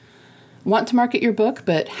Want to market your book,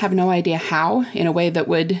 but have no idea how in a way that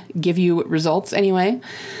would give you results anyway?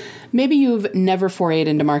 Maybe you've never forayed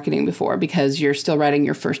into marketing before because you're still writing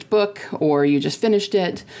your first book or you just finished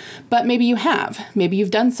it, but maybe you have. Maybe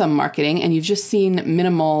you've done some marketing and you've just seen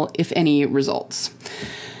minimal, if any, results.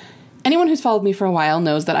 Anyone who's followed me for a while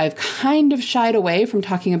knows that I've kind of shied away from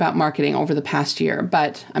talking about marketing over the past year,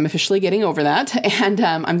 but I'm officially getting over that, and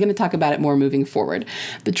I'm going to talk about it more moving forward.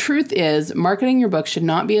 The truth is, marketing your book should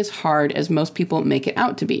not be as hard as most people make it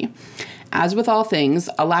out to be. As with all things,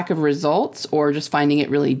 a lack of results or just finding it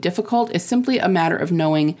really difficult is simply a matter of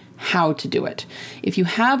knowing how to do it. If you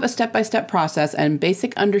have a step-by-step process and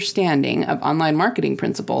basic understanding of online marketing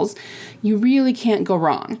principles, you really can't go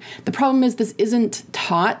wrong. The problem is this isn't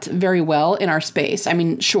taught very well in our space. I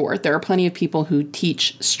mean, sure, there are plenty of people who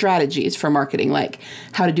teach strategies for marketing, like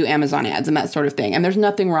how to do Amazon ads and that sort of thing, and there's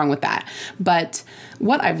nothing wrong with that. But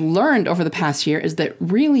what I've learned over the past year is that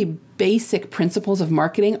really basic principles of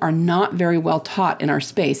marketing are not very well taught in our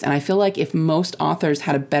space. And I feel like if most authors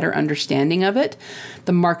had a better understanding of it,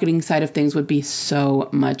 the marketing side of things would be so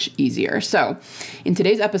much easier. So in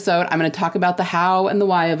today's episode, I'm going to talk about the how and the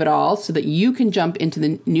why of it all so that you can jump into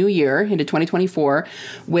the new year, into 2024,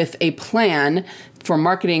 with a plan for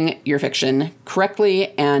marketing your fiction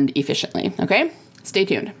correctly and efficiently. Okay? Stay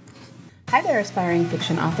tuned. Hi there, aspiring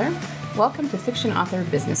fiction author. Welcome to Fiction Author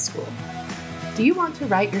Business School. Do you want to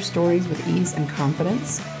write your stories with ease and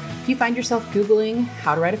confidence? Do you find yourself Googling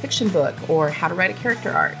how to write a fiction book or how to write a character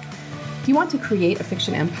arc? Do you want to create a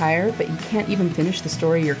fiction empire, but you can't even finish the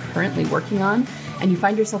story you're currently working on, and you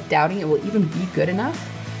find yourself doubting it will even be good enough?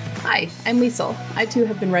 Hi, I'm Liesl. I too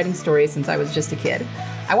have been writing stories since I was just a kid.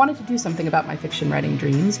 I wanted to do something about my fiction writing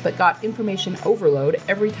dreams, but got information overload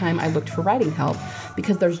every time I looked for writing help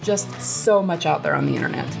because there's just so much out there on the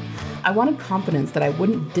internet. I wanted confidence that I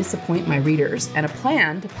wouldn't disappoint my readers and a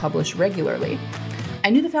plan to publish regularly. I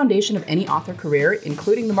knew the foundation of any author career,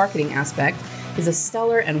 including the marketing aspect, is a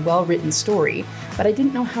stellar and well-written story, but I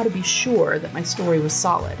didn't know how to be sure that my story was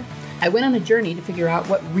solid. I went on a journey to figure out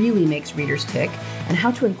what really makes readers tick and how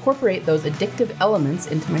to incorporate those addictive elements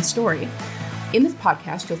into my story. In this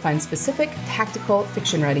podcast, you'll find specific, tactical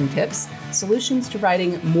fiction writing tips, solutions to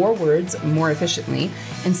writing more words more efficiently,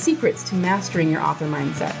 and secrets to mastering your author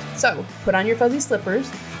mindset. So, put on your fuzzy slippers,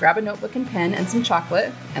 grab a notebook and pen and some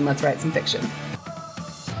chocolate, and let's write some fiction.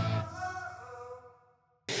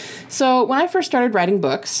 So when I first started writing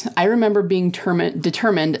books, I remember being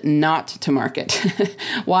determined not to market.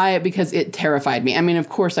 Why? Because it terrified me. I mean, of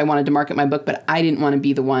course, I wanted to market my book, but I didn't want to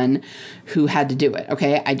be the one who had to do it,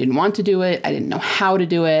 okay? I didn't want to do it. I didn't know how to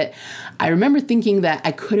do it. I remember thinking that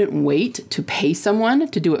I couldn't wait to pay someone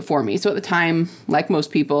to do it for me. So at the time, like most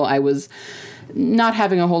people, I was not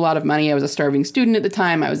having a whole lot of money. I was a starving student at the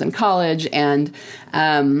time. I was in college, and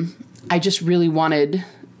I just really wanted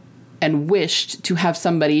and wished to have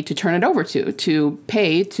somebody to turn it over to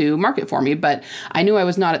pay to market for me. But I knew I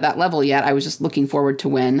was not at that level yet. I was just looking forward to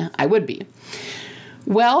when I would be.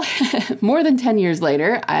 Well, more than 10 years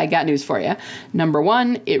later, I got news for you. Number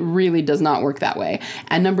one, it really does not work that way.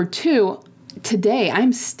 And number two, today,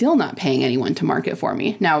 I'm still not paying anyone to market for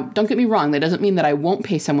me. Now, don't get me wrong. That doesn't mean that I won't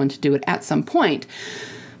pay someone to do it at some point.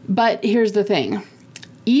 But here's the thing.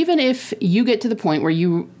 Even if you get to the point where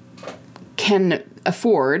you can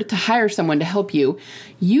afford to hire someone to help you,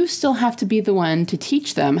 you still have to be the one to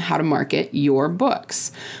teach them how to market your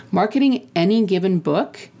books. Marketing any given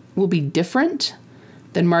book will be different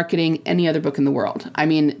than marketing any other book in the world. I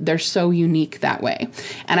mean, they're so unique that way.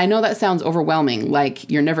 And I know that sounds overwhelming,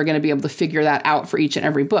 like you're never going to be able to figure that out for each and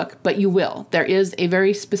every book, but you will. There is a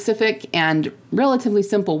very specific and relatively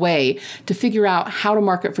simple way to figure out how to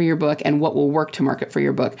market for your book and what will work to market for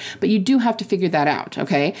your book. But you do have to figure that out,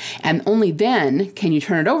 okay? And only then can you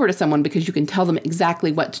turn it over to someone because you can tell them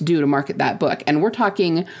exactly what to do to market that book. And we're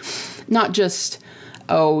talking not just,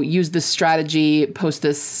 use this strategy, post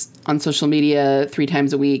this on social media 3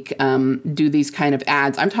 times a week, do these kind of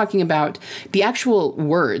ads. I'm talking about the actual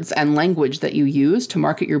words and language that you use to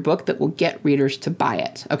market your book that will get readers to buy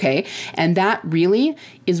it, okay? And that really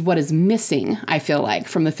is what is missing, I feel like,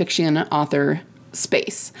 from the fiction author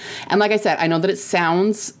space. And like I said, I know that it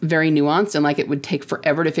sounds very nuanced and like it would take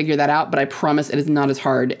forever to figure that out, but I promise it is not as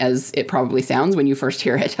hard as it probably sounds when you first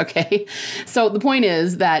hear it, okay? So the point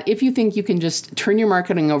is that if you think you can just turn your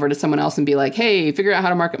marketing over to someone else and be like, hey, figure out how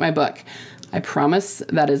to market my book, I promise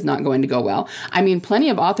that is not going to go well. I mean, plenty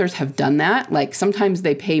of authors have done that. Like sometimes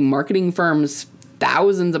they pay marketing firms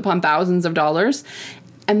thousands upon thousands of dollars,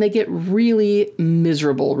 and they get really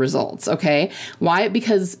miserable results, okay? Why?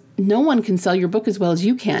 Because no one can sell your book as well as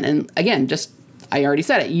you can. And again, just I already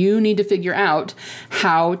said it. You need to figure out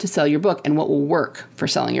how to sell your book and what will work for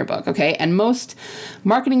selling your book, okay? And most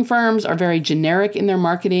marketing firms are very generic in their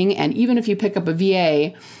marketing, and even if you pick up a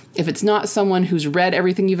VA, if it's not someone who's read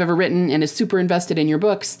everything you've ever written and is super invested in your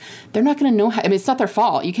books, they're not going to know how. I mean, it's not their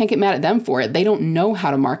fault. You can't get mad at them for it. They don't know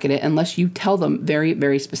how to market it unless you tell them very,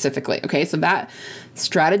 very specifically. Okay, so that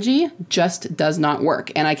strategy just does not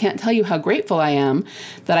work. And I can't tell you how grateful I am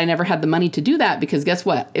that I never had the money to do that, because guess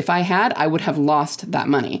what? If I had, I would have lost that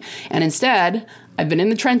money. And instead, I've been in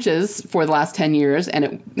the trenches for the last 10 years, and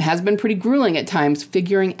it has been pretty grueling at times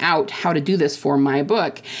figuring out how to do this for my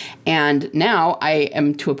book. And now I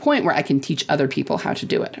am to a point where I can teach other people how to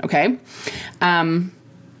do it, okay?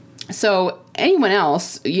 So anyone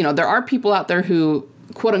else, there are people out there who,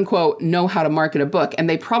 quote unquote, know how to market a book, and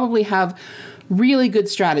they probably have really good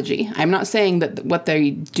strategy. I'm not saying that what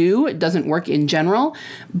they do doesn't work in general,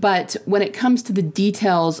 but when it comes to the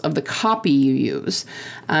details of the copy you use,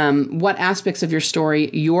 what aspects of your story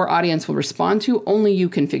your audience will respond to, only you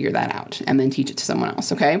can figure that out and then teach it to someone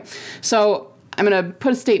else, okay? So I'm going to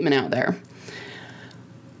put a statement out there.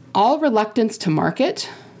 All reluctance to market,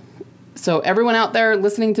 so everyone out there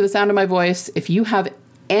listening to the sound of my voice, if you have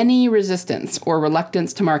any resistance or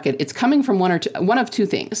reluctance to market, it's coming from one of two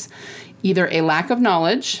things. Either a lack of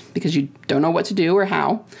knowledge, because you don't know what to do or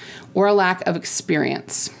how, or a lack of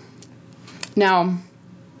experience. Now,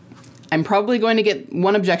 I'm probably going to get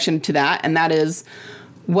one objection to that, and that is,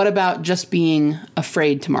 what about just being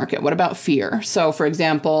afraid to market? What about fear? So, for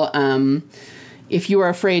example, if you are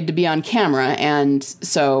afraid to be on camera, and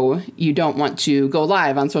so you don't want to go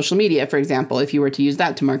live on social media, for example, if you were to use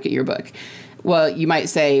that to market your book, well, you might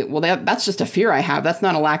say, well, that's just a fear I have. That's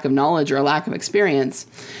not a lack of knowledge or a lack of experience.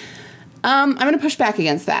 I'm going to push back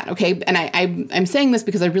against that, okay? And I'm saying this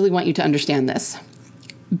because I really want you to understand this.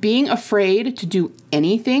 Being afraid to do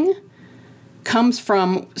anything comes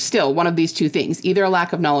from still one of these two things, either a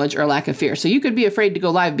lack of knowledge or a lack of fear. So you could be afraid to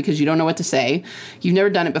go live because you don't know what to say. You've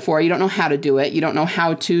never done it before. You don't know how to do it. You don't know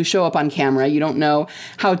how to show up on camera. You don't know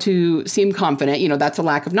how to seem confident. That's a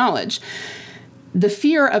lack of knowledge. The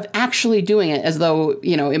fear of actually doing it as though,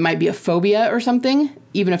 it might be a phobia or something,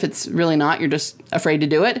 even if it's really not, you're just afraid to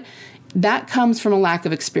do it. That comes from a lack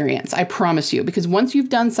of experience, I promise you, because once you've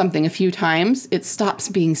done something a few times, it stops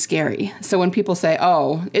being scary. So when people say,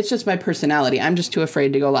 oh, it's just my personality, I'm just too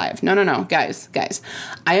afraid to go live. No, guys,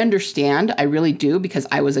 I understand, I really do, because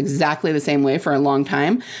I was exactly the same way for a long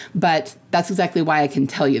time, but that's exactly why I can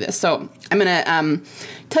tell you this. So I'm going to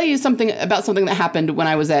tell you something that happened when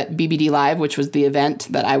I was at BBD Live, which was the event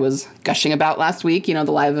that I was gushing about last week, the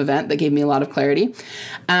live event that gave me a lot of clarity.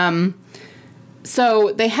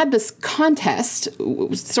 So they had this contest,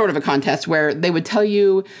 sort of a contest, where they would tell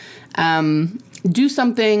you, do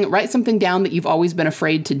something, write something down that you've always been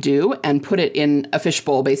afraid to do and put it in a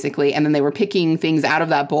fishbowl, basically. And then they were picking things out of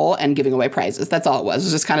that bowl and giving away prizes. That's all it was. It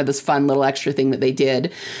was just kind of this fun little extra thing that they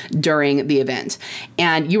did during the event.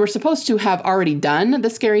 And you were supposed to have already done the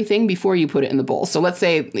scary thing before you put it in the bowl. So let's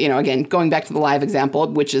say, again, going back to the live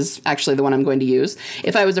example, which is actually the one I'm going to use.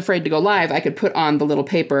 If I was afraid to go live, I could put on the little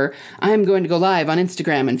paper, I'm going to go live on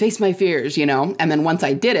Instagram and face my fears, And then once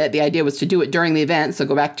I did it, the idea was to do it during the event. So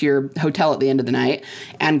go back to your hotel at the end of the night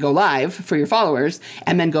and go live for your followers,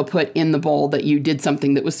 and then go put in the bowl that you did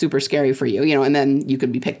something that was super scary for you, and then you could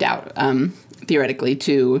be picked out, theoretically,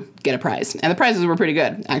 to get a prize. And the prizes were pretty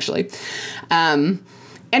good, actually.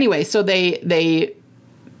 Anyway, so they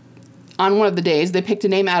on one of the days, they picked a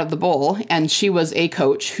name out of the bowl, and she was a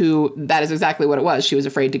coach who, that is exactly what it was. She was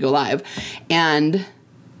afraid to go live. And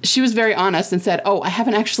she was very honest and said, oh, I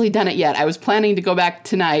haven't actually done it yet. I was planning to go back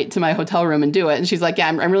tonight to my hotel room and do it. And she's like, yeah,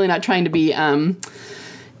 I'm really not trying to be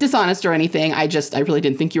dishonest or anything. I really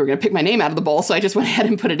didn't think you were going to pick my name out of the bowl. So I just went ahead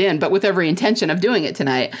and put it in, but with every intention of doing it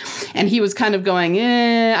tonight. And he was kind of going,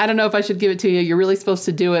 I don't know if I should give it to you. You're really supposed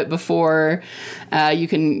to do it before you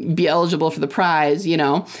can be eligible for the prize,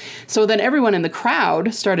 So then everyone in the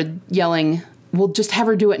crowd started yelling, well, just have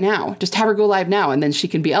her do it now. Just have her go live now, and then she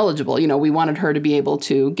can be eligible. We wanted her to be able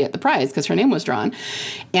to get the prize because her name was drawn.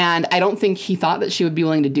 And I don't think he thought that she would be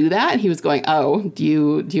willing to do that. He was going, oh, do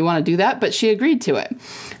you want to do that? But she agreed to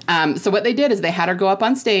it. So what they did is they had her go up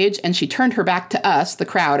on stage, and she turned her back to us, the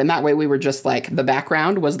crowd. And that way we were just like, the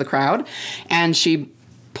background was the crowd. And she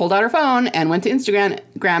pulled out her phone and went to Instagram,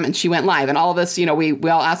 and she went live. And all of this, we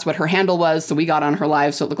all asked what her handle was. So we got on her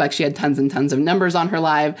live. So it looked like she had tons and tons of numbers on her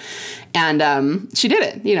live. And she did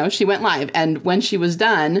it. She went live. And when she was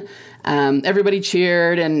done, everybody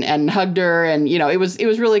cheered and hugged her. And, it was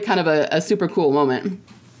really kind of a super cool moment.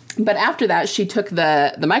 But after that, she took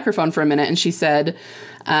the microphone for a minute, and she said,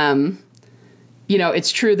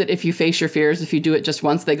 it's true that if you face your fears, if you do it just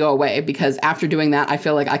once, they go away, because after doing that, I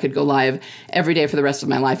feel like I could go live every day for the rest of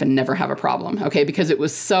my life and never have a problem. Okay. Because it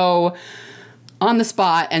was so on the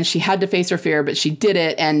spot and she had to face her fear, but she did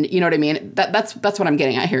it. And you know what I mean? That's what I'm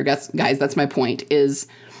getting at here, guys. That's my point, is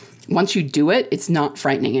once you do it, it's not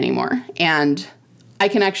frightening anymore. And I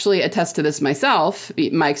can actually attest to this myself.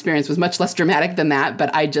 My experience was much less dramatic than that,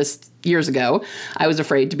 but years ago, I was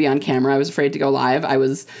afraid to be on camera. I was afraid to go live. I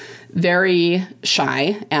was very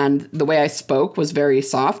shy, and the way I spoke was very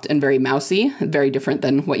soft and very mousy, very different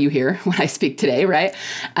than what you hear when I speak today, right?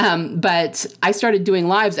 But I started doing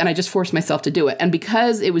lives, and I just forced myself to do it. And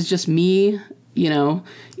because it was just me,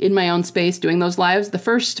 in my own space doing those lives, the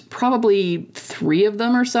first probably 3 of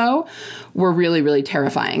them or so were really, really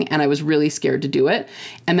terrifying. And I was really scared to do it.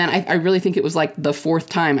 And then I really think it was like the 4th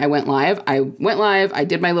time I went live. I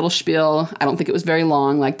did my little spiel. I don't think it was very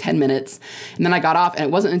long, like 10 minutes. And then I got off, and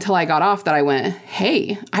it wasn't until I got off that I went,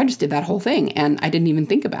 hey, I just did that whole thing. And I didn't even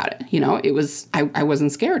think about it. I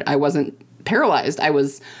wasn't scared. I wasn't paralyzed.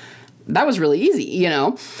 that was really easy,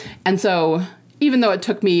 And so even though it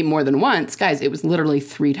took me more than once, guys, it was literally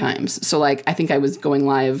 3 times. So I think I was going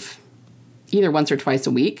live either once or twice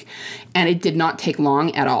a week, and it did not take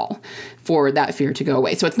long at all for that fear to go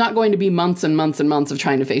away. So it's not going to be months and months and months of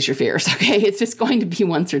trying to face your fears, okay? It's just going to be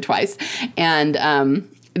once or twice. And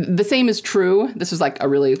the same is true. This is like a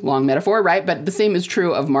really long metaphor, right? But the same is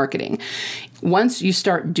true of marketing. Once you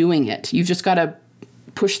start doing it, you've just got to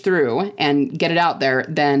push through and get it out there,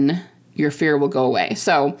 then your fear will go away.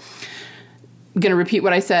 So I'm going to repeat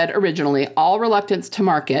what I said originally. All reluctance to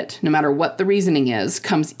market, no matter what the reasoning is,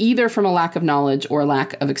 comes either from a lack of knowledge or a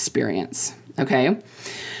lack of experience. Okay?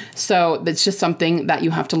 So it's just something that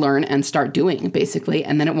you have to learn and start doing, basically,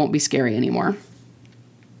 and then it won't be scary anymore.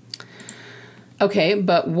 Okay,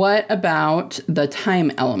 but what about the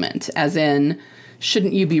time element? As in,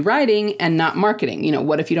 shouldn't you be writing and not marketing?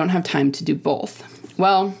 What if you don't have time to do both?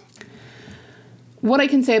 Well, what I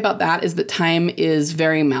can say about that is that time is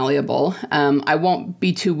very malleable. I won't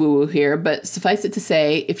be too woo-woo here, but suffice it to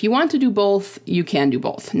say, if you want to do both, you can do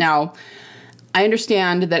both. Now, I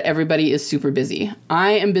understand that everybody is super busy.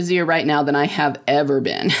 I am busier right now than I have ever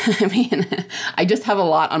been. I just have a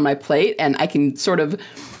lot on my plate, and I can sort of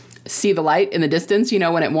see the light in the distance,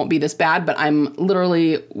 when it won't be this bad, but I'm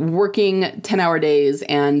literally working 10-hour days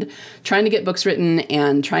and trying to get books written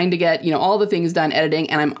and trying to get, all the things done, editing,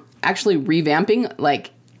 and I'm actually revamping,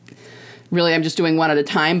 really I'm just doing one at a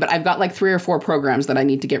time, but I've got 3 or 4 programs that I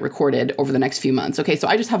need to get recorded over the next few months. Okay, so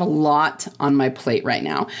I just have a lot on my plate right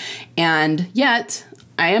now. And yet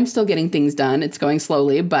I am still getting things done. It's going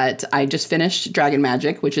slowly, but I just finished Dragon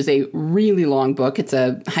Magic, which is a really long book. It's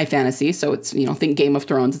a high fantasy, so it's, think Game of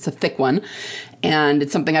Thrones. It's a thick one. And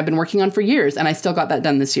it's something I've been working on for years, and I still got that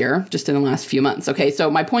done this year, just in the last few months. Okay, so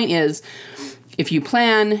my point is, if you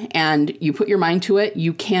plan and you put your mind to it,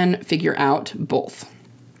 you can figure out both.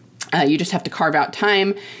 You just have to carve out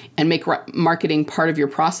time and make marketing part of your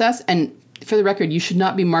process. And for the record, you should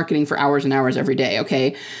not be marketing for hours and hours every day,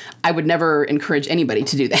 okay? I would never encourage anybody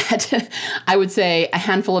to do that. I would say a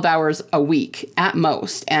handful of hours a week at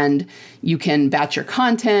most, and you can batch your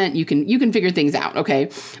content, you can figure things out, okay?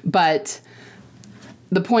 But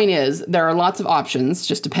the point is, there are lots of options,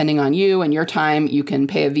 just depending on you and your time. You can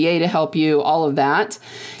pay a VA to help you, all of that.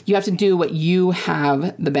 You have to do what you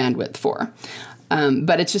have the bandwidth for.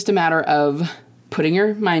 But it's just a matter of putting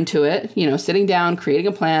your mind to it, sitting down, creating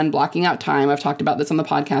a plan, blocking out time. I've talked about this on the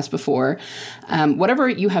podcast before. Whatever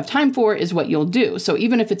you have time for is what you'll do. So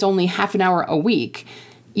even if it's only half an hour a week,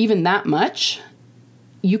 even that much,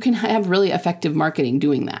 you can have really effective marketing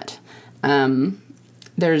doing that.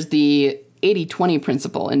 There's the 80-20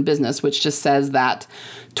 principle in business, which just says that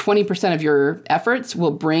 20% of your efforts will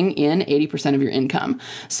bring in 80% of your income.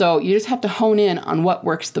 So you just have to hone in on what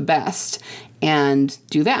works the best and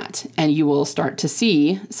do that, and you will start to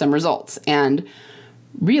see some results. And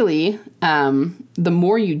really, the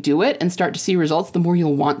more you do it and start to see results, the more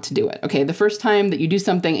you'll want to do it. Okay, the first time that you do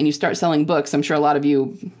something and you start selling books, I'm sure a lot of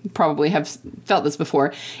you probably have felt this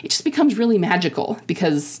before, it just becomes really magical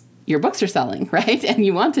because your books are selling, right? And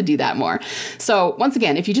you want to do that more. So once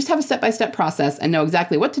again, if you just have a step-by-step process and know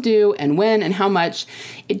exactly what to do and when and how much,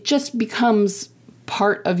 it just becomes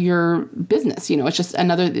part of your business. It's just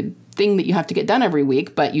another thing that you have to get done every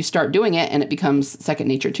week, but you start doing it and it becomes second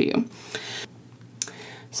nature to you.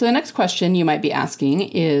 So the next question you might be asking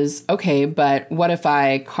is, okay, but what if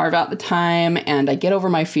I carve out the time and I get over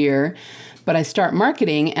my fear, but I start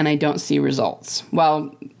marketing and I don't see results?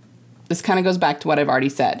 Well, this kind of goes back to what I've already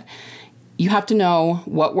said. You have to know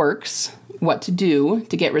what works, what to do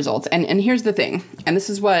to get results. And here's the thing, and this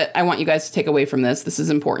is what I want you guys to take away from this. This is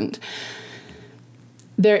important.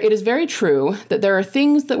 It is very true that there are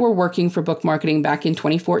things that were working for book marketing back in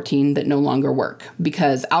 2014 that no longer work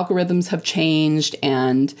because algorithms have changed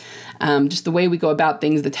and just the way we go about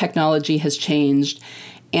things, the technology has changed.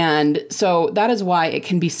 And so that is why it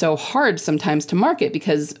can be so hard sometimes to market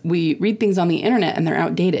because we read things on the internet and they're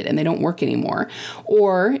outdated and they don't work anymore.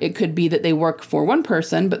 Or it could be that they work for one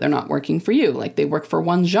person, but they're not working for you. Like they work for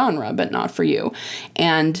one genre, but not for you.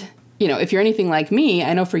 And if you're anything like me,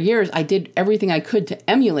 I know for years I did everything I could to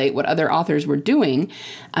emulate what other authors were doing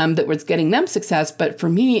that was getting them success. But for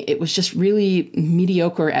me, it was just really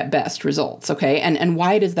mediocre at best results. Okay. And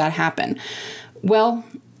why does that happen? Well,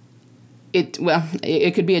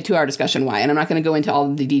 it could be a 2-hour discussion why, and I'm not going to go into all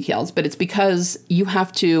of the details, but it's because you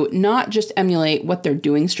have to not just emulate what they're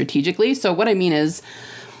doing strategically. So what I mean is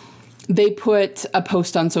they put a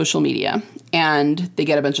post on social media and they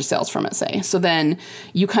get a bunch of sales from it, say. So then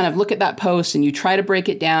you kind of look at that post and you try to break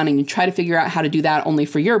it down and you try to figure out how to do that only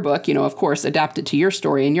for your book, of course, adapt it to your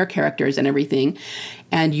story and your characters and everything.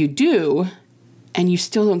 And you do, and you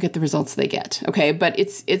still don't get the results they get. Okay. But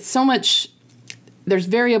it's so much. There's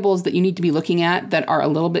variables that you need to be looking at that are a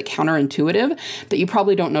little bit counterintuitive that you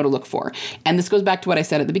probably don't know to look for. And this goes back to what I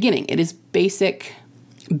said at the beginning. It is basic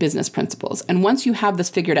business principles. And once you have this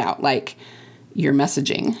figured out, like your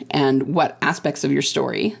messaging and what aspects of your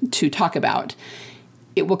story to talk about,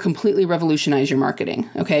 it will completely revolutionize your marketing.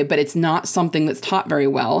 Okay. But it's not something that's taught very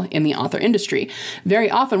well in the author industry. Very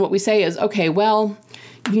often what we say is, okay, well,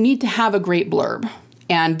 you need to have a great blurb.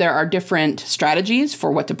 And there are different strategies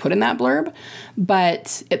for what to put in that blurb.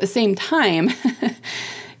 But at the same time,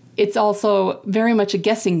 it's also very much a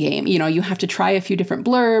guessing game. You have to try a few different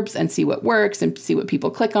blurbs and see what works and see what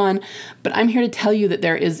people click on. But I'm here to tell you that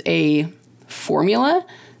there is a formula,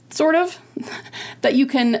 sort of, that you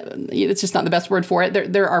can, it's just not the best word for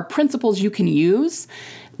it. There are principles you can use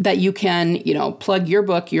that you can, plug your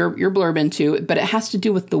book, your blurb into, but it has to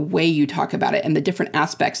do with the way you talk about it and the different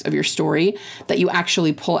aspects of your story that you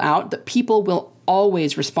actually pull out that people will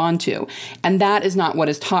always respond to. And that is not what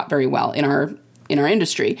is taught very well in our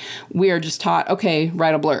industry. We are just taught, okay,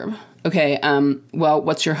 write a blurb. Okay, well,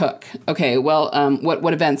 what's your hook? Okay, well,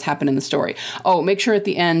 what events happen in the story? Oh, make sure at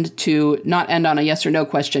the end to not end on a yes or no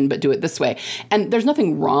question, but do it this way. And there's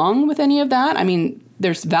nothing wrong with any of that. I mean,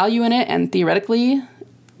 there's value in it, and theoretically,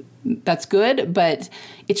 that's good, but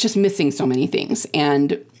it's just missing so many things.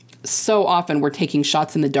 And so often we're taking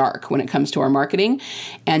shots in the dark when it comes to our marketing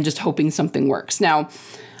and just hoping something works. Now,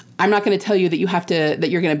 I'm not going to tell you that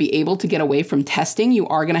you're going to be able to get away from testing. You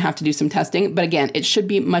are going to have to do some testing. But again, it should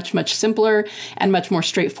be much, much simpler and much more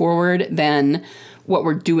straightforward than what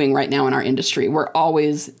we're doing right now in our industry. We're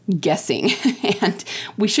always guessing, and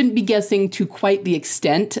we shouldn't be guessing to quite the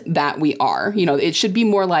extent that we are. It should be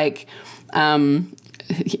more like,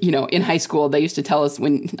 in high school, they used to tell us I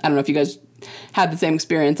don't know if you guys had the same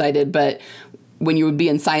experience I did, but when you would be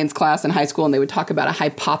in science class in high school and they would talk about a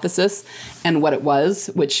hypothesis and what it was,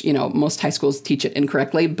 which, most high schools teach it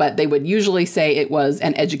incorrectly, but they would usually say it was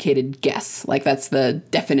an educated guess. Like that's the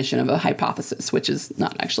definition of a hypothesis, which is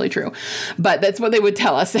not actually true. But that's what they would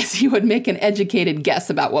tell us, is you would make an educated guess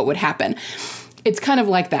about what would happen. It's kind of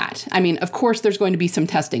like that. I mean, of course, there's going to be some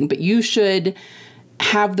testing, but you should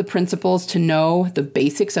have the principles to know the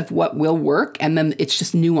basics of what will work, and then it's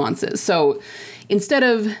just nuances. So instead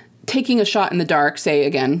of taking a shot in the dark, say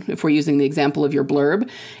again, if we're using the example of your blurb,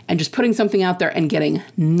 and just putting something out there and getting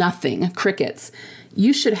nothing, crickets,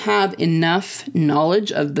 you should have enough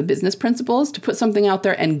knowledge of the business principles to put something out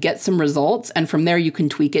there and get some results. And from there, you can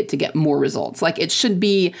tweak it to get more results. Like it should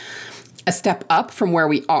be a step up from where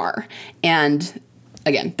we are. And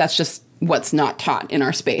again, that's just what's not taught in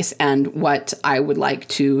our space and what I would like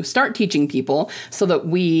to start teaching people so that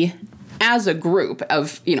we, as a group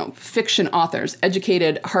of, fiction authors,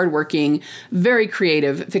 educated, hardworking, very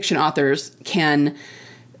creative fiction authors, can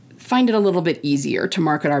find it a little bit easier to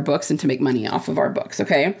market our books and to make money off of our books,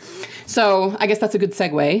 okay? So I guess that's a good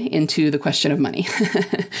segue into the question of money.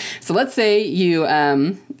 So let's say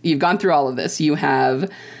you've gone through all of this. You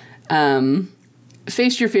have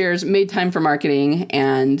faced your fears, made time for marketing,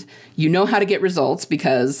 and you know how to get results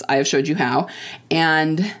because I have showed you how,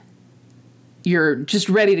 and you're just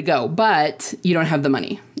ready to go, but you don't have the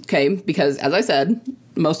money, okay? Because as I said,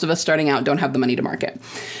 most of us starting out don't have the money to market.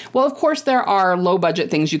 Well, of course, there are low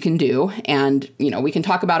budget things you can do, and, we can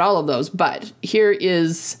talk about all of those, but here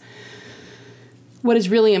is what is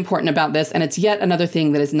really important about this, and it's yet another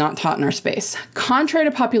thing that is not taught in our space. Contrary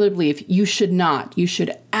to popular belief, you should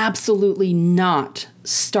absolutely not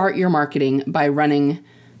start your marketing by running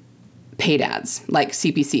paid ads, like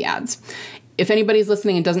CPC ads. If anybody's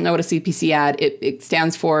listening and doesn't know what a CPC ad, it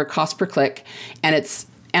stands for cost per click, and it's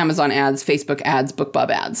Amazon ads, Facebook ads,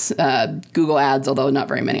 BookBub ads, Google ads, although not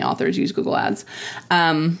very many authors use Google ads.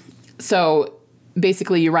 So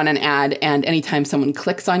basically you run an ad, and anytime someone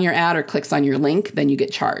clicks on your ad or clicks on your link, then you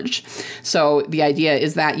get charged. So the idea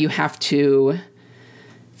is that you have to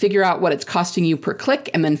figure out what it's costing you per click,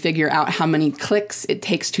 and then figure out how many clicks it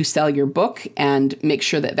takes to sell your book, and make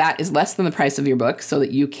sure that that is less than the price of your book so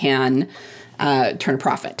that you can turn a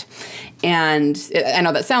profit. And I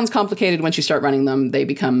know that sounds complicated. Once you start running them, they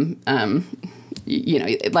become,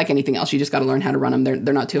 like anything else, you just got to learn how to run them.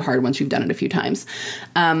 They're not too hard once you've done it a few times.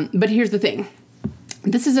 But here's the thing.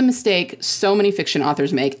 This is a mistake so many fiction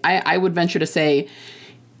authors make. I would venture to say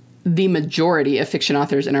the majority of fiction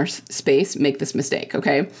authors in our space make this mistake,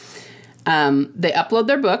 okay? They upload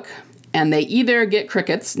their book, and they either get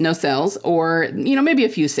crickets, no sales, or, maybe a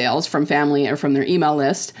few sales from family or from their email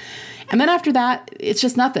list. And then after that, it's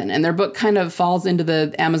just nothing. And their book kind of falls into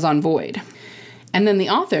the Amazon void. And then the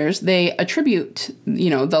authors, they attribute,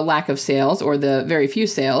 the lack of sales or the very few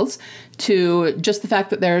sales to just the fact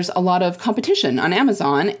that there's a lot of competition on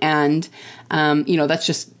Amazon. And, that's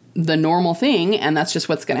just the normal thing. And that's just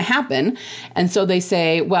what's going to happen. And so they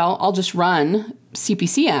say, well, I'll just run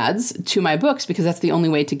CPC ads to my books because that's the only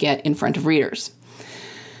way to get in front of readers.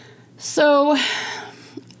 So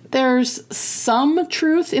there's some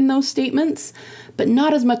truth in those statements, but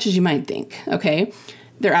not as much as you might think, okay?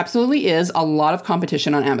 There absolutely is a lot of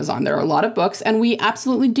competition on Amazon. There are a lot of books, and we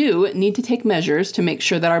absolutely do need to take measures to make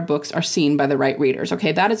sure that our books are seen by the right readers,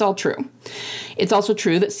 okay? That is all true. It's also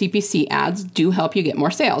true that CPC ads do help you get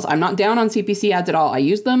more sales. I'm not down on CPC ads at all. I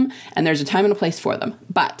use them, and there's a time and a place for them.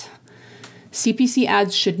 But CPC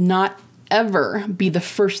ads should not ever be the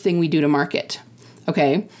first thing we do to market,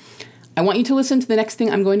 okay? I want you to listen to the next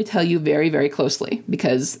thing I'm going to tell you very, very closely,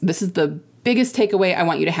 because this is the biggest takeaway I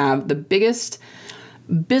want you to have, the biggest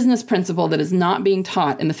business principle that is not being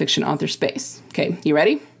taught in the fiction author space. Okay, you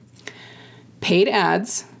ready? Paid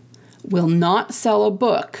ads will not sell a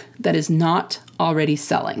book that is not already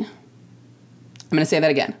selling. I'm going to say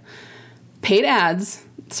that again. Paid ads,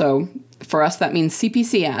 so for us that means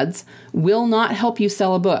CPC ads, will not help you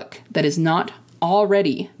sell a book that is not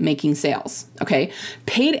already making sales, okay?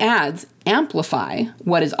 Paid ads amplify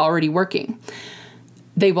what is already working.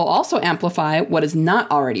 They will also amplify what is not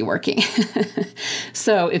already working.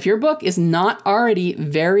 So if your book is not already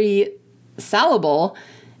very sellable,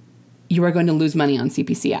 you are going to lose money on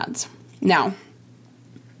CPC ads. Now,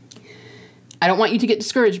 I don't want you to get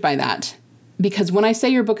discouraged by that, because when I say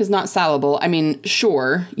your book is not sellable, I mean,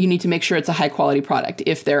 sure, you need to make sure it's a high quality product.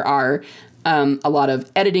 If there are a lot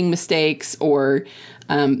of editing mistakes, or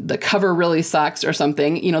the cover really sucks or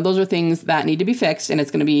something, those are things that need to be fixed, and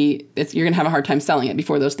you're going to have a hard time selling it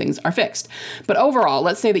before those things are fixed. But overall,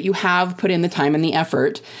 let's say that you have put in the time and the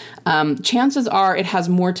effort. Chances are it has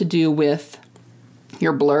more to do with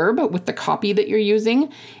your blurb, with the copy that you're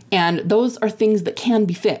using, and those are things that can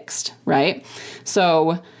be fixed, right?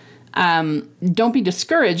 So don't be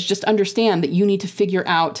discouraged. Just understand that you need to figure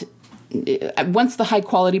out, once the high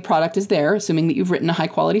quality product is there, assuming that you've written a high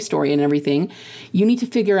quality story and everything, you need to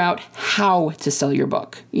figure out how to sell your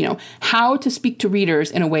book, how to speak to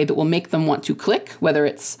readers in a way that will make them want to click, whether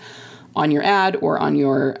it's on your ad or on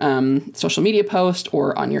your social media post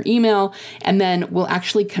or on your email, and then will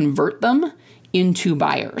actually convert them into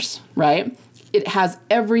buyers, right? It has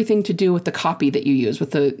everything to do with the copy that you use,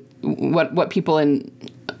 with what people in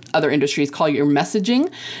other industries call your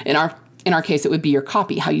messaging. In our case, it would be your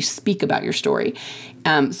copy, how you speak about your story.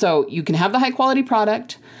 So you can have the high quality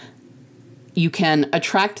product. You can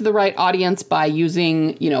attract the right audience by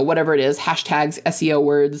using, whatever it is, hashtags, SEO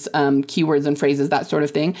words, keywords and phrases, that sort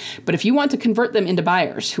of thing. But if you want to convert them into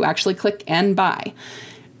buyers who actually click and buy,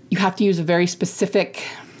 you have to use a very specific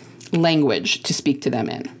language to speak to them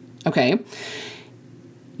in, okay?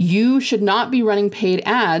 You should not be running paid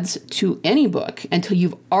ads to any book until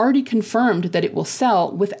you've already confirmed that it will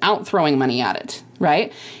sell without throwing money at it,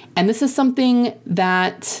 right? And this is something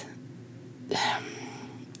that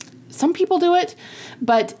some people do it,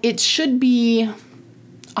 but it should be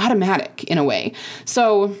automatic in a way.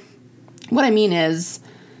 So what I mean is,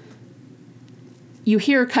 you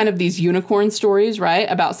hear kind of these unicorn stories, right?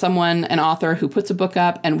 About someone, an author who puts a book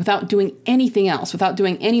up and without doing anything else, without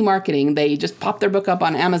doing any marketing, they just pop their book up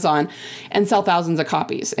on Amazon and sell thousands of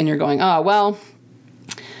copies. And you're going, oh, well,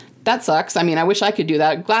 that sucks. I mean, I wish I could do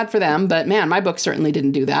that. Glad for them. But man, my book certainly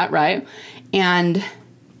didn't do that, right? And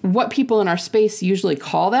what people in our space usually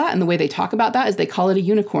call that, and the way they talk about that, is they call it a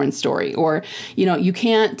unicorn story. Or, you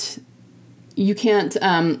can't you can't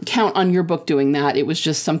count on your book doing that. It was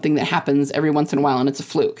just something that happens every once in a while, and it's a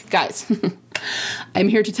fluke. Guys, I'm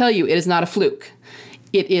here to tell you it is not a fluke.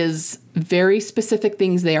 It is very specific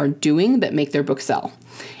things they are doing that make their book sell.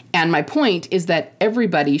 And my point is that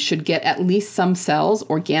everybody should get at least some sales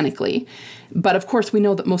organically. But of course, we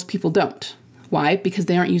know that most people don't. Why? Because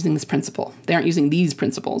they aren't using this principle. They aren't using these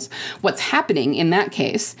principles. What's happening in that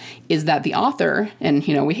case is that the author, and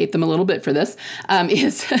we hate them a little bit for this,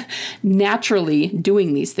 is naturally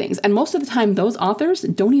doing these things. And most of the time, those authors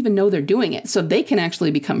don't even know they're doing it. So they can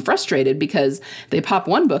actually become frustrated because they pop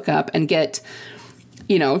one book up and get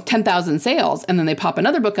 10,000 sales, and then they pop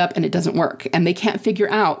another book up and it doesn't work. And they can't figure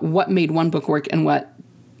out what made one book work and what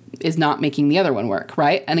is not making the other one work,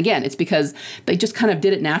 right? And again, it's because they just kind of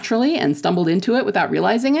did it naturally and stumbled into it without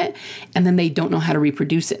realizing it, and then they don't know how to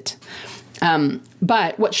reproduce it.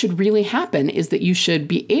 But what should really happen is that you should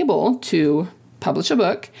be able to publish a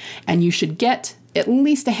book, and you should get at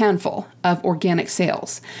least a handful of organic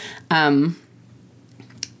sales.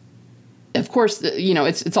 Of course,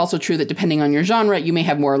 it's also true that depending on your genre, you may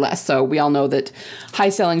have more or less. So we all know that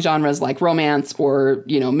high-selling genres like romance or,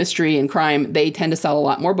 mystery and crime, they tend to sell a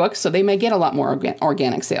lot more books, so they may get a lot more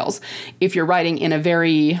organic sales. If you're writing in a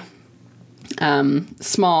very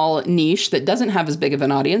small niche that doesn't have as big of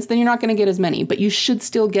an audience, then you're not going to get as many, but you should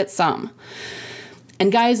still get some.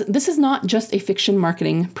 And guys, this is not just a fiction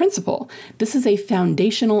marketing principle. This is a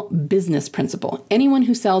foundational business principle. Anyone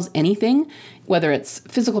who sells anything, whether it's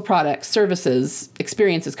physical products, services,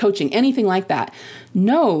 experiences, coaching, anything like that,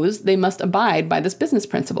 knows they must abide by this business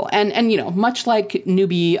principle. And much like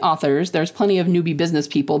newbie authors, there's plenty of newbie business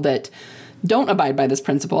people that don't abide by this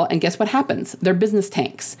principle, and guess what happens? Their business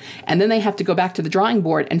tanks. And then they have to go back to the drawing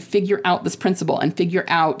board and figure out this principle and figure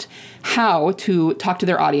out how to talk to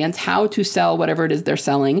their audience, how to sell whatever it is they're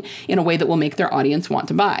selling in a way that will make their audience want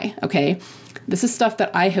to buy, okay? This is stuff that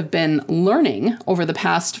I have been learning over the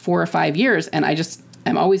past 4 or 5 years, and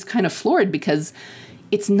I'm always kind of floored because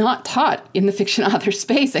it's not taught in the fiction author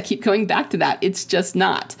space. I keep going back to that. It's just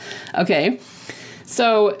not, okay?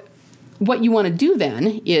 So what you want to do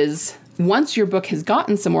then is, once your book has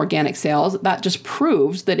gotten some organic sales, that just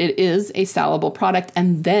proves that it is a sellable product,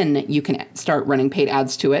 and then you can start running paid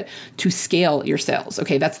ads to it to scale your sales.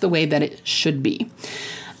 Okay, that's the way that it should be.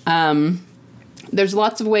 There's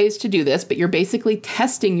lots of ways to do this, but you're basically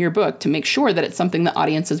testing your book to make sure that it's something that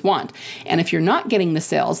audiences want. And if you're not getting the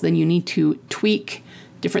sales, then you need to tweak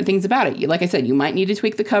different things about it. Like I said, you might need to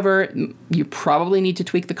tweak the cover. You probably need to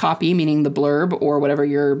tweak the copy, meaning the blurb or whatever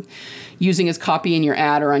you're using as copy in your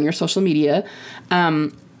ad or on your social media.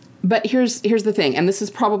 But here's the thing, and this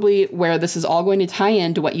is probably where this is all going to tie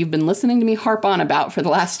into what you've been listening to me harp on about for the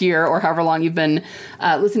last year or however long you've been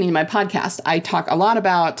listening to my podcast. I talk a lot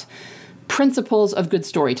about principles of good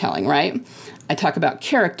storytelling, right? I talk about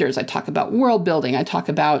characters, I talk about world building, I talk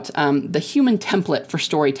about the human template for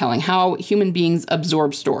storytelling, how human beings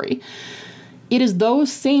absorb story. It is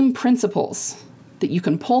those same principles that you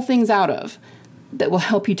can pull things out of that will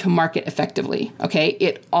help you to market effectively, okay?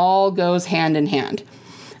 It all goes hand in hand.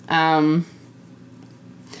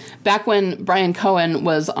 Back when Brian Cohen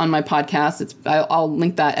was on my podcast, I'll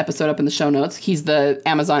link that episode up in the show notes. He's the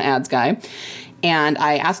Amazon ads guy. And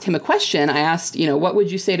I asked him a question. I asked, what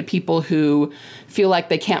would you say to people who feel like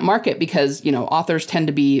they can't market because, authors tend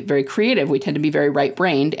to be very creative. We tend to be very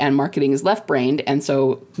right-brained, and marketing is left-brained. And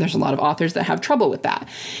so there's a lot of authors that have trouble with that.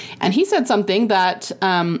 And he said something that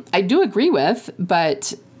I do agree with,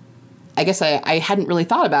 but I guess I hadn't really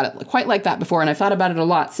thought about it quite like that before, and I've thought about it a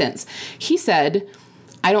lot since. He said,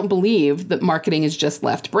 I don't believe that marketing is just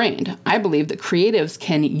left-brained. I believe that creatives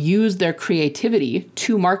can use their creativity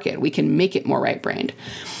to market. We can make it more right-brained.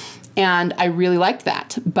 And I really liked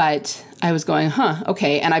that. But I was going,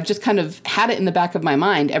 okay. And I've just kind of had it in the back of my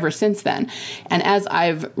mind ever since then. And as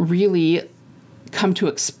I've really come to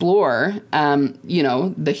explore,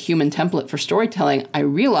 the human template for storytelling, I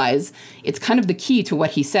realize it's kind of the key to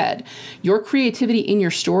what he said. Your creativity in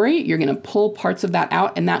your story, you're going to pull parts of that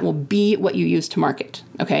out, and that will be what you use to market.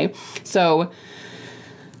 Okay. So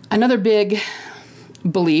another big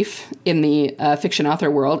belief in the fiction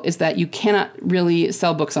author world is that you cannot really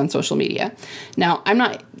sell books on social media. Now, I'm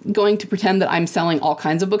not going to pretend that I'm selling all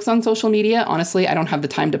kinds of books on social media. Honestly, I don't have the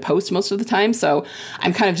time to post most of the time, so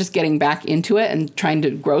I'm kind of just getting back into it and trying to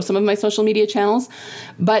grow some of my social media channels.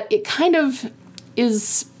 But it kind of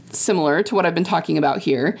is similar to what I've been talking about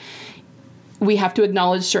here. We have to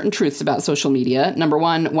acknowledge certain truths about social media. Number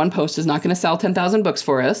one post is not going to sell 10,000 books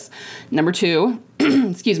for us. Number two,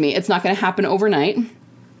 it's not going to happen overnight.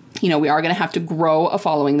 We are going to have to grow a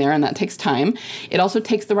following there, and that takes time. It also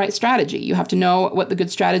takes the right strategy. You have to know what the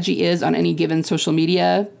good strategy is on any given social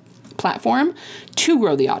media platform to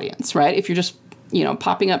grow the audience, right? If you're just,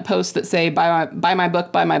 popping up posts that say, buy my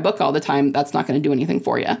book all the time, that's not going to do anything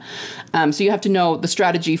for you. So you have to know the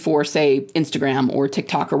strategy for, say, Instagram or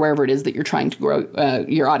TikTok or wherever it is that you're trying to grow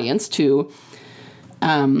your audience to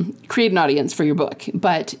create an audience for your book.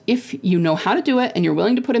 But if you know how to do it and you're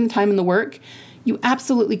willing to put in the time and the work, you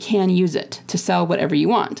absolutely can use it to sell whatever you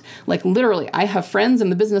want. Like literally, I have friends in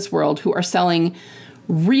the business world who are selling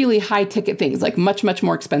really high ticket things, like much, much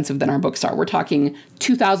more expensive than our books are. We're talking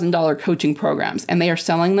 $2,000 coaching programs, and they are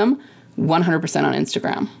selling them 100% on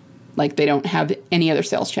Instagram. Like they don't have any other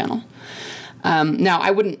sales channel. Now,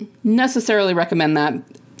 I wouldn't necessarily recommend that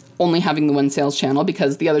only having the one sales channel,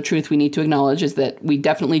 because the other truth we need to acknowledge is that we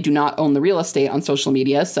definitely do not own the real estate on social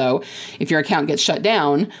media. So if your account gets shut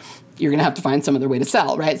down, you're going to have to find some other way to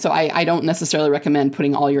sell, right? So I don't necessarily recommend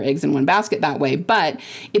putting all your eggs in one basket that way, but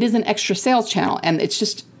it is an extra sales channel. And it's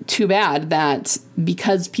just too bad that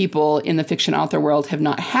because people in the fiction author world have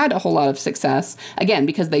not had a whole lot of success, again,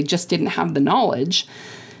 because they just didn't have the knowledge,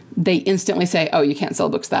 they instantly say, oh, you can't sell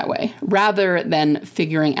books that way, rather than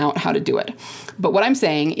figuring out how to do it. But what I'm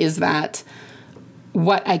saying is that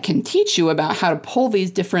what I can teach you about how to pull these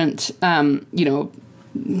different,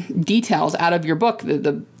 details out of your book,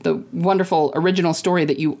 the wonderful original story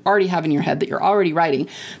that you already have in your head that you're already writing,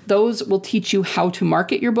 those will teach you how to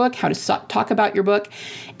market your book, how to talk about your book.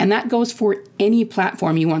 And that goes for any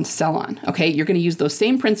platform you want to sell on. Okay. You're going to use those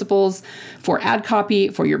same principles for ad copy,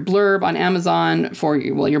 for your blurb on Amazon, for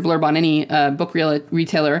your blurb on any book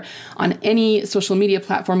retailer, on any social media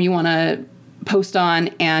platform you want to post on,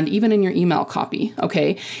 and even in your email copy.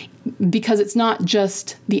 Okay. Because it's not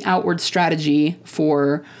just the outward strategy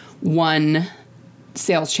for one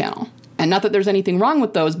sales channel. And not that there's anything wrong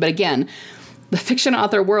with those, but again, the fiction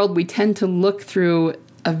author world, we tend to look through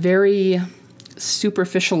a very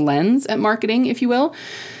superficial lens at marketing, if you will.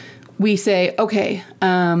 We say, okay,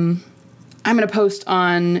 I'm going to post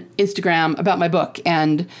on Instagram about my book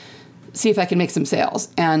and see if I can make some sales.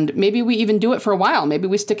 And maybe we even do it for a while. Maybe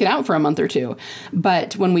we stick it out for a month or two.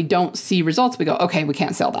 But when we don't see results, we go, okay, we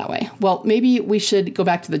can't sell that way. Well, maybe we should go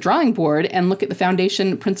back to the drawing board and look at the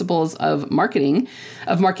foundation principles of marketing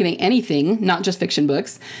anything, not just fiction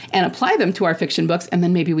books, and apply them to our fiction books. And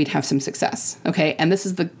then maybe we'd have some success. Okay. And this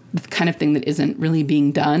is the kind of thing that isn't really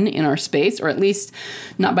being done in our space, or at least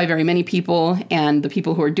not by very many people. And the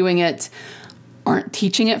people who are doing it aren't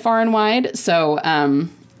teaching it far and wide. So,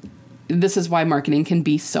 this is why marketing can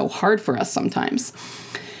be so hard for us sometimes.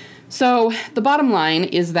 So the bottom line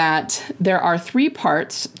is that there are 3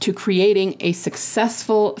 parts to creating a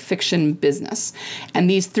successful fiction business. And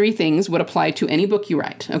these 3 things would apply to any book you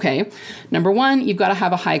write, okay? Number 1, you've got to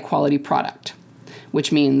have a high quality product,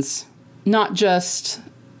 which means not just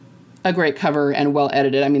a great cover and well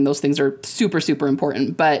edited. I mean, those things are super, super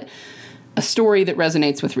important, but a story that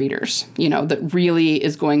resonates with readers, that really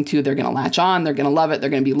is they're going to latch on, they're going to love it, they're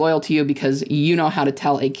going to be loyal to you because you know how to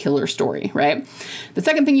tell a killer story, right? The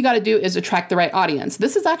second thing you got to do is attract the right audience.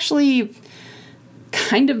 This is actually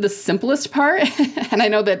kind of the simplest part. And I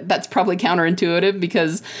know that that's probably counterintuitive,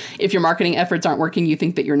 because if your marketing efforts aren't working, you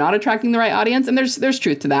think that you're not attracting the right audience. And there's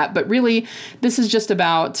truth to that. But really, this is just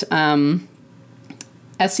about SEO,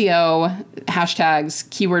 hashtags,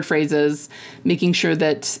 keyword phrases, making sure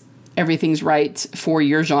that everything's right for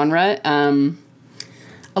your genre.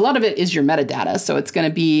 A lot of it is your metadata. So it's going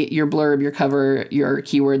to be your blurb, your cover, your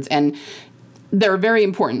keywords, and they're very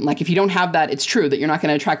important. Like if you don't have that, it's true that you're not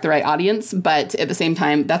going to attract the right audience. But at the same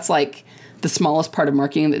time, that's like the smallest part of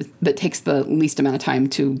marketing that takes the least amount of time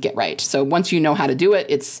to get right. So once you know how to do it,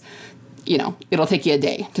 it'll take you a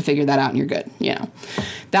day to figure that out and you're good.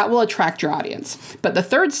 That will attract your audience. But the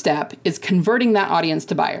third step is converting that audience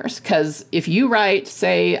to buyers. Because if you write,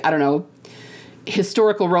 say,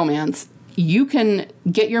 historical romance, you can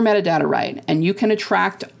get your metadata right and you can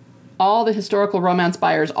attract all the historical romance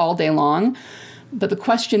buyers all day long. But the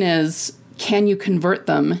question is, can you convert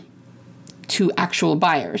them to actual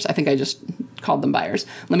buyers? I think I just called them buyers.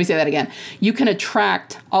 Let me say that again. You can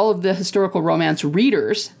attract all of the historical romance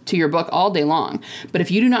readers to your book all day long. But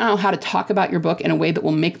if you do not know how to talk about your book in a way that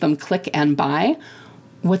will make them click and buy,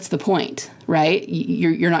 what's the point, right?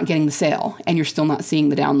 You're not getting the sale and you're still not seeing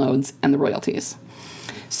the downloads and the royalties.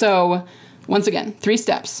 So once again, 3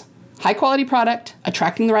 steps: high quality product,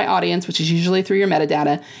 attracting the right audience, which is usually through your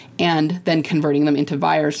metadata, and then converting them into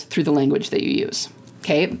buyers through the language that you use.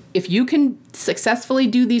 Okay, if you can successfully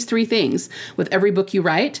do these 3 things with every book you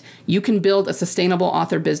write, you can build a sustainable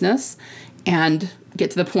author business and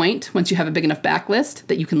get to the point, once you have a big enough backlist,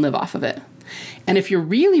 that you can live off of it. And if you're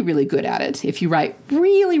really, really good at it, if you write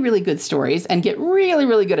really, really good stories and get really,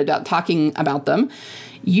 really good at talking about them,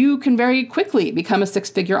 you can very quickly become a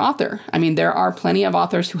six-figure author. I mean, there are plenty of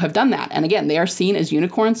authors who have done that. And again, they are seen as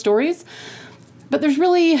unicorn stories. But there's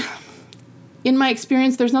really, in my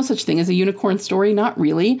experience, there's no such thing as a unicorn story. Not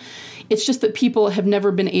really. It's just that people have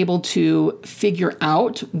never been able to figure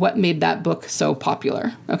out what made that book so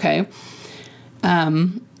popular. Okay.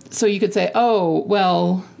 So you could say, oh,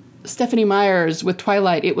 well, Stephenie Meyer's with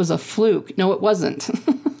Twilight, it was a fluke. No, it wasn't.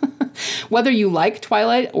 Whether you like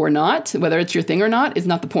Twilight or not, whether it's your thing or not, is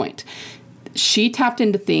not the point. She tapped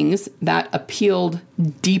into things that appealed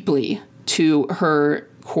deeply to her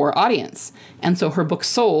core audience. And so her book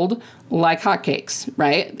sold like hotcakes,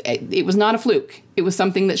 right? It was not a fluke. It was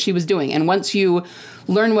something that she was doing. And once you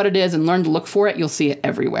learn what it is and learn to look for it, you'll see it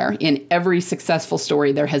everywhere in every successful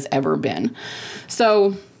story there has ever been.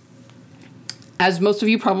 So, as most of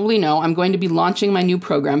you probably know, I'm going to be launching my new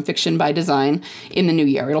program, Fiction by Design, in the new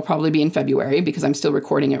year. It'll probably be in February because I'm still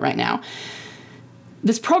recording it right now.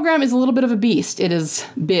 This program is a little bit of a beast. It is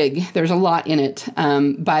big. There's a lot in it,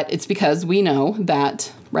 but it's because we know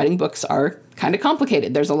that writing books are kind of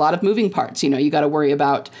complicated. There's a lot of moving parts. You got to worry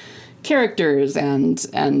about characters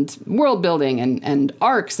and world building and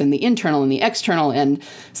arcs and the internal and the external and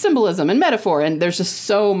symbolism and metaphor. And there's just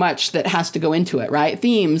so much that has to go into it, right?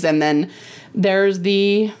 Themes. And then there's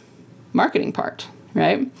the marketing part,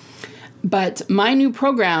 right? But my new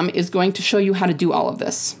program is going to show you how to do all of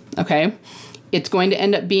this, okay? It's going to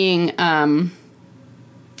end up being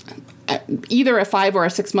either a 5 or a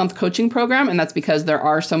 6 month coaching program. And that's because there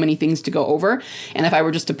are so many things to go over. And if I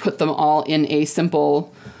were just to put them all in a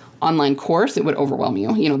simple online course, it would overwhelm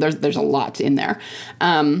you. There's a lot in there.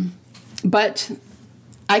 But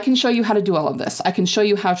I can show you how to do all of this. I can show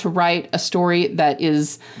you how to write a story that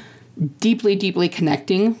is deeply, deeply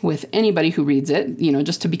connecting with anybody who reads it,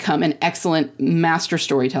 just to become an excellent master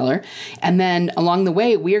storyteller. And then along the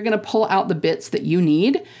way, we are going to pull out the bits that you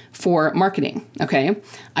need for marketing. Okay.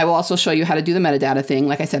 I will also show you how to do the metadata thing.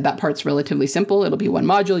 Like I said, that part's relatively simple. It'll be one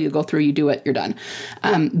module. You go through, you do it, you're done.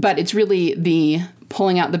 But it's really the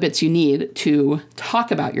pulling out the bits you need to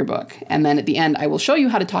talk about your book. And then at the end, I will show you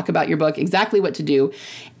how to talk about your book, exactly what to do.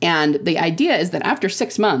 And the idea is that after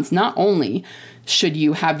 6 months, not only should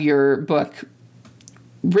you have your book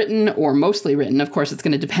written or mostly written, of course, it's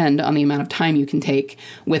going to depend on the amount of time you can take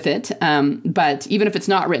with it. But even if it's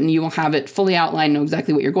not written, you will have it fully outlined, know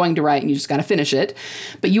exactly what you're going to write, and you just got to finish it.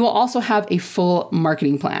 But you will also have a full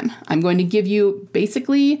marketing plan. I'm going to give you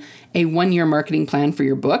basically a 1-year marketing plan for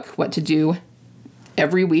your book, what to do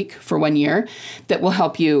every week for 1 year, that will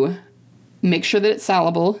help you make sure that it's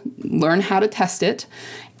sellable, learn how to test it,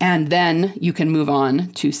 and then you can move on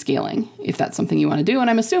to scaling if that's something you want to do. And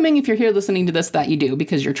I'm assuming if you're here listening to this that you do,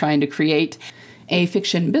 because you're trying to create a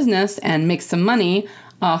fiction business and make some money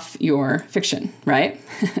off your fiction, right?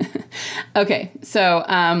 Okay, so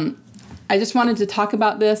I just wanted to talk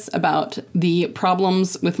about this, about the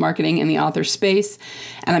problems with marketing in the author space.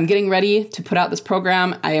 And I'm getting ready to put out this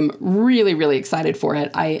program. I am really, really excited for it.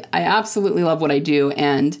 I absolutely love what I do.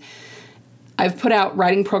 And I've put out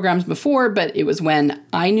writing programs before, but it was when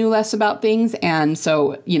I knew less about things. And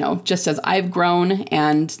so, just as I've grown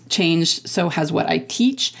and changed, so has what I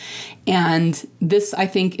teach. And this, I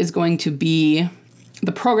think, is going to be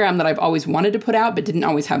the program that I've always wanted to put out, but didn't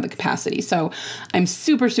always have the capacity. So I'm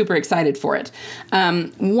super, super excited for it.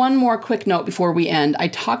 One more quick note before we end. I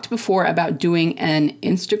talked before about doing an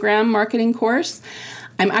Instagram marketing course.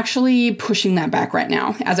 I'm actually pushing that back right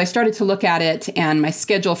now. As I started to look at it and my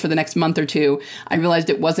schedule for the next month or two, I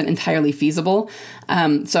realized it wasn't entirely feasible.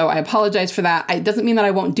 So I apologize for that. It doesn't mean that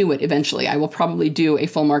I won't do it eventually. I will probably do a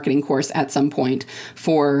full marketing course at some point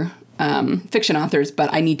for fiction authors,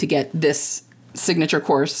 but I need to get this signature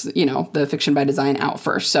course, the Fiction by Design out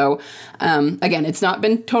first. So again, it's not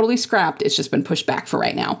been totally scrapped. It's just been pushed back for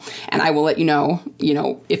right now. And I will let you know,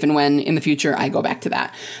 if and when in the future I go back to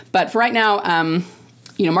that. But for right now,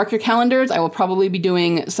 mark your calendars. I will probably be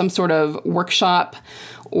doing some sort of workshop,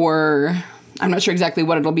 or I'm not sure exactly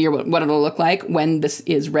what it'll be or what it'll look like when this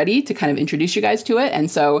is ready to kind of introduce you guys to it.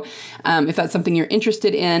 And so if that's something you're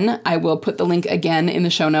interested in, I will put the link again in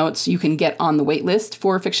the show notes. You can get on the wait list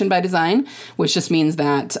for Fiction by Design, which just means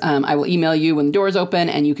that I will email you when the doors open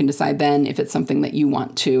and you can decide then if it's something that you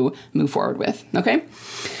want to move forward with. Okay.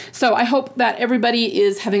 So I hope that everybody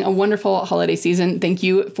is having a wonderful holiday season. Thank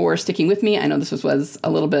you for sticking with me. I know this was a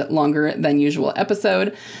little bit longer than usual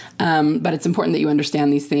episode, but it's important that you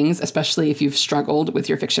understand these things, especially if you've struggled with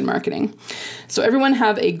your fiction marketing. So everyone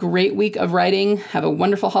have a great week of writing. Have a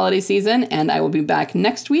wonderful holiday season, and I will be back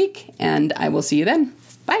next week, and I will see you then.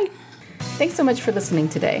 Bye. Thanks so much for listening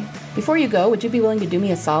today. Before you go, would you be willing to do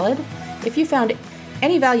me a solid? If you found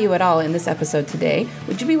any value at all in this episode today,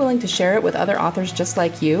 would you be willing to share it with other authors just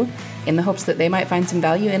like you, in the hopes that they might find some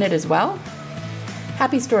value in it as well?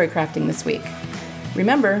 Happy story crafting this week.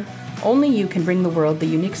 Remember, only you can bring the world the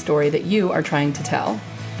unique story that you are trying to tell.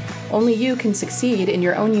 Only you can succeed in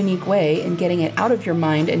your own unique way in getting it out of your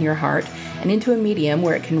mind and your heart and into a medium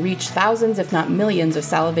where it can reach thousands, if not millions, of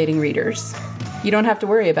salivating readers. You don't have to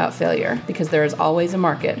worry about failure, because there is always a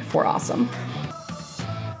market for awesome.